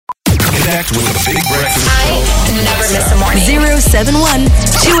Connect with the Big Breakfast I never miss a morning.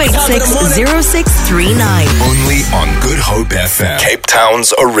 071-286-0639. only on Good Hope FM, Cape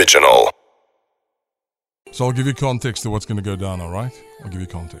Town's original. So I'll give you context to what's going to go down, all right? I'll give you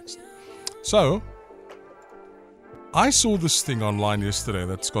context. So, I saw this thing online yesterday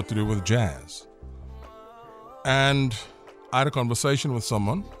that's got to do with jazz. And I had a conversation with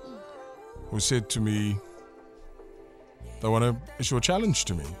someone who said to me, they want to issue a challenge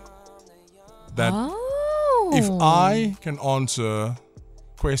to me. That if I can answer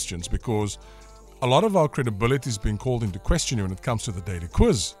questions, because a lot of our credibility is being called into question when it comes to the daily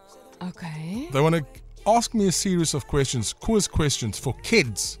quiz. Okay. They want to ask me a series of questions, quiz questions for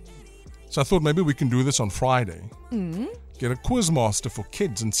kids. So I thought maybe we can do this on Friday. Get a quiz master for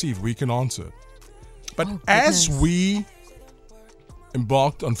kids and see if we can answer it. But as we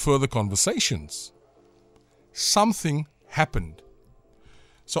embarked on further conversations, something happened.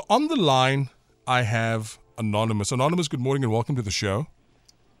 So on the line, I have Anonymous. Anonymous, good morning and welcome to the show.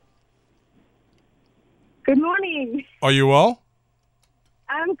 Good morning. Are you well?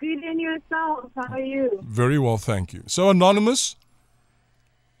 I'm good, and yourself? How are you? Very well, thank you. So Anonymous,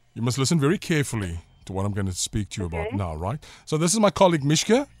 you must listen very carefully to what I'm going to speak to you about now, right? So this is my colleague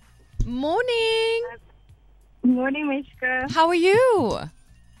Mishka. Morning. Good morning, Mishka. How are you?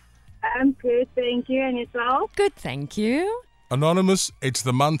 I'm good, thank you, and yourself? Good, thank you. Anonymous, it's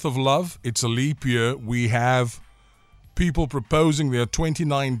the month of love. It's a leap year. We have people proposing. There are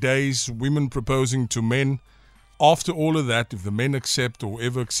 29 days, women proposing to men. After all of that, if the men accept or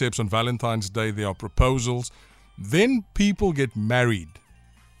whoever accepts on Valentine's Day, there are proposals. Then people get married.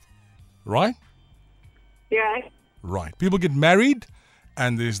 Right? Yeah. Right. People get married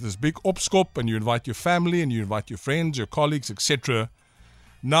and there's this big opskop and you invite your family and you invite your friends, your colleagues, etc.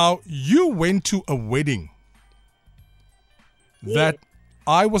 Now, you went to a wedding that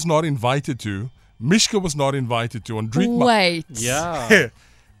I was not invited to. Mishka was not invited to. And Wait. Yeah.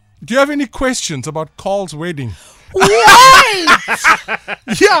 Do you have any questions about Carl's wedding? Wait.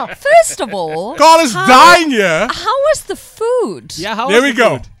 Yeah. First of all, Carl is dying here. how was the food? Yeah, how There was we the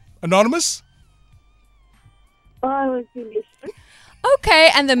go. food? Anonymous? Oh, it was delicious. Okay,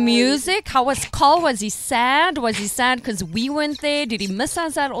 and the music? How was Carl? Was he sad? Was he sad because we weren't there? Did he miss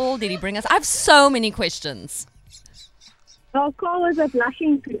us at all? Did he bring us? I have so many questions. Well, Carl was a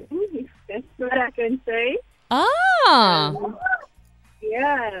blushing queen, if that's what I can say. Ah,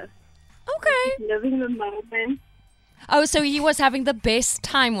 Yeah. okay. Living the moment. Oh, so he was having the best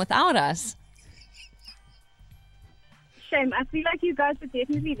time without us. Shame. I feel like you guys were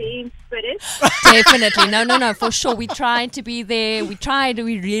definitely there in spirit. Definitely. No, for sure. We tried to be there. We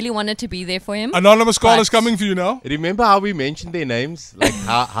really wanted to be there for him. Anonymous, Carl is But- coming for you now. Remember how we mentioned their names? Like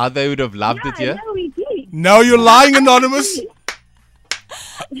how they would have loved it here? Yeah, we did. No, you're lying, Anonymous.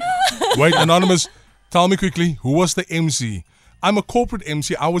 Wait, Anonymous, tell me quickly, who was the MC? I'm a corporate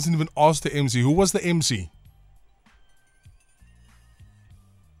MC. I wasn't even asked to MC. Who was the MC?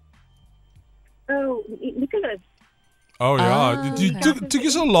 Oh, Nicholas. Oh, yeah. Oh, You okay. took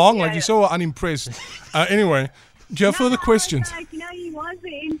you so long, like Yeah, you're so unimpressed. Anyway, do you have further questions? Like, he was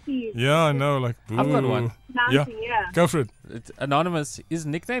the MC. Yeah, I know. Like, I've got ooh. one. Yeah, Yeah. go for it. It's anonymous. His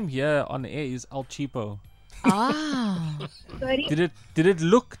nickname here on the air is El Cheapo. Ah. Sorry. Did it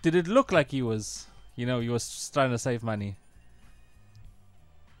look like he was, he was trying to save money?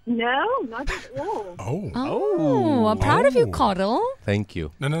 No, not at all. Oh. Oh, I'm proud of you, Oh. Carl. Thank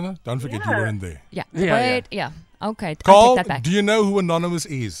you. No. Don't forget you Yeah. weren't there. Yeah. Yeah, Wait. Yeah. Okay. I'll Carl, take that back. do you know who Anonymous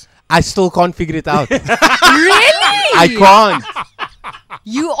is? I still can't figure it out. Really? I can't.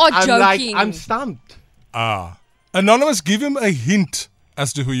 You are I'm joking. I'm stumped. Anonymous, give him a hint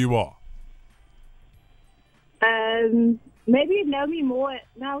as to who you are. Maybe you know me more.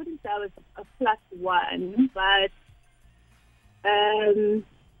 No, I wouldn't say I was a +1, but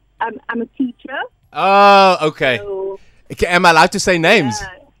I'm a teacher. Oh, okay. So, Okay, am I allowed to say names? yes.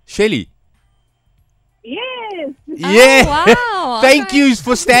 Shelly. Oh, wow. Thank Okay. you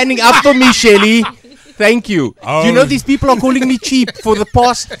for standing up for me, Shelly. Thank you. Oh. You know these people are calling me cheap for the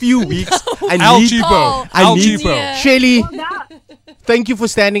past few weeks. I Al need Cheapo. Oh, Al need- Cheapo. Yeah. Shelly, Now, thank you for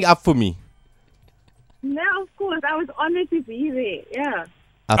standing up for me. no, of course, I was honored to be there. Yeah.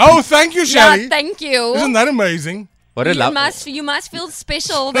 Oh, thank you, Shelly. Yeah, thank you. Isn't that amazing? What a You love. must feel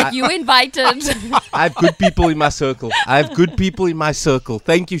special that you invited. I have good people in my circle.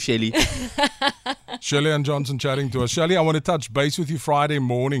 Thank you, Shelly. Shirley and Johnson chatting to us. Shirley, I want to touch base with you Friday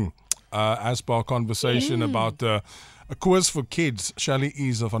morning as per our conversation about a quiz for kids. Shirley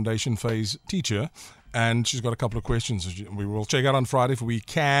is a foundation phase teacher and she's got a couple of questions we will check out on Friday if we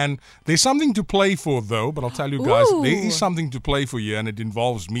can. There's something to play for though, but I'll tell you guys, Ooh. there is something to play for you and it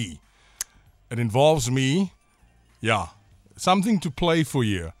involves me. It involves me. Yeah. Something to play for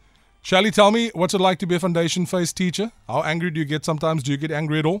you. Shally, tell me, what's it like to be a foundation-faced teacher? How angry do you get sometimes? Do you get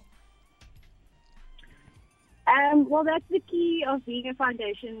angry at all? Well, that's the key of being a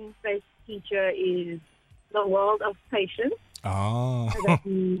foundation-based teacher is the world of patience. Ah. So that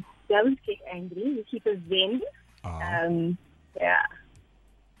we don't get angry. We keep a zen. Yeah.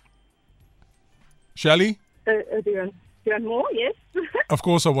 Shally? Do you want more? Yes. Of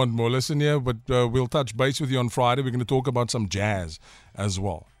course I want more. Listen here, but we'll touch base with you on Friday. We're going to talk about some jazz as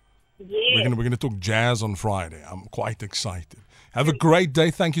well. Yes. We're going to talk jazz on Friday. I'm quite excited. Have a great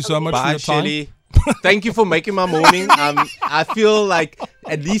day. Thank you so much for Bye, your time. Shally. Thank you for making my morning. I feel like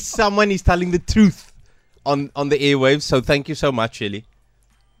at least someone is telling the truth on the airwaves. So thank you so much, Shally.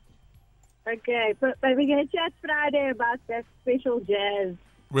 Okay, but we're going to chat Friday about that special jazz.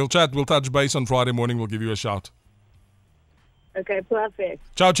 We'll chat. We'll touch base on Friday morning. We'll give you a shout. Okay, perfect.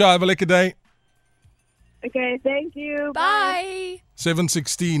 Ciao, ciao. Have a lekker day. Okay, thank you. Bye.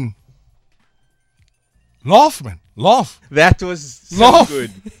 7:16. Laugh, man. Laugh. That was so Laugh.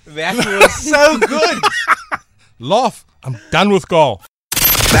 good. That was so good. Laugh. I'm done with Carl.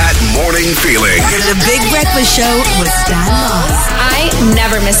 That morning feeling. The Big Breakfast Show with Stan Mars. I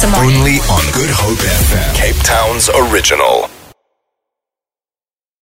never miss a morning. Only on Good Hope FM. Cape Town's original.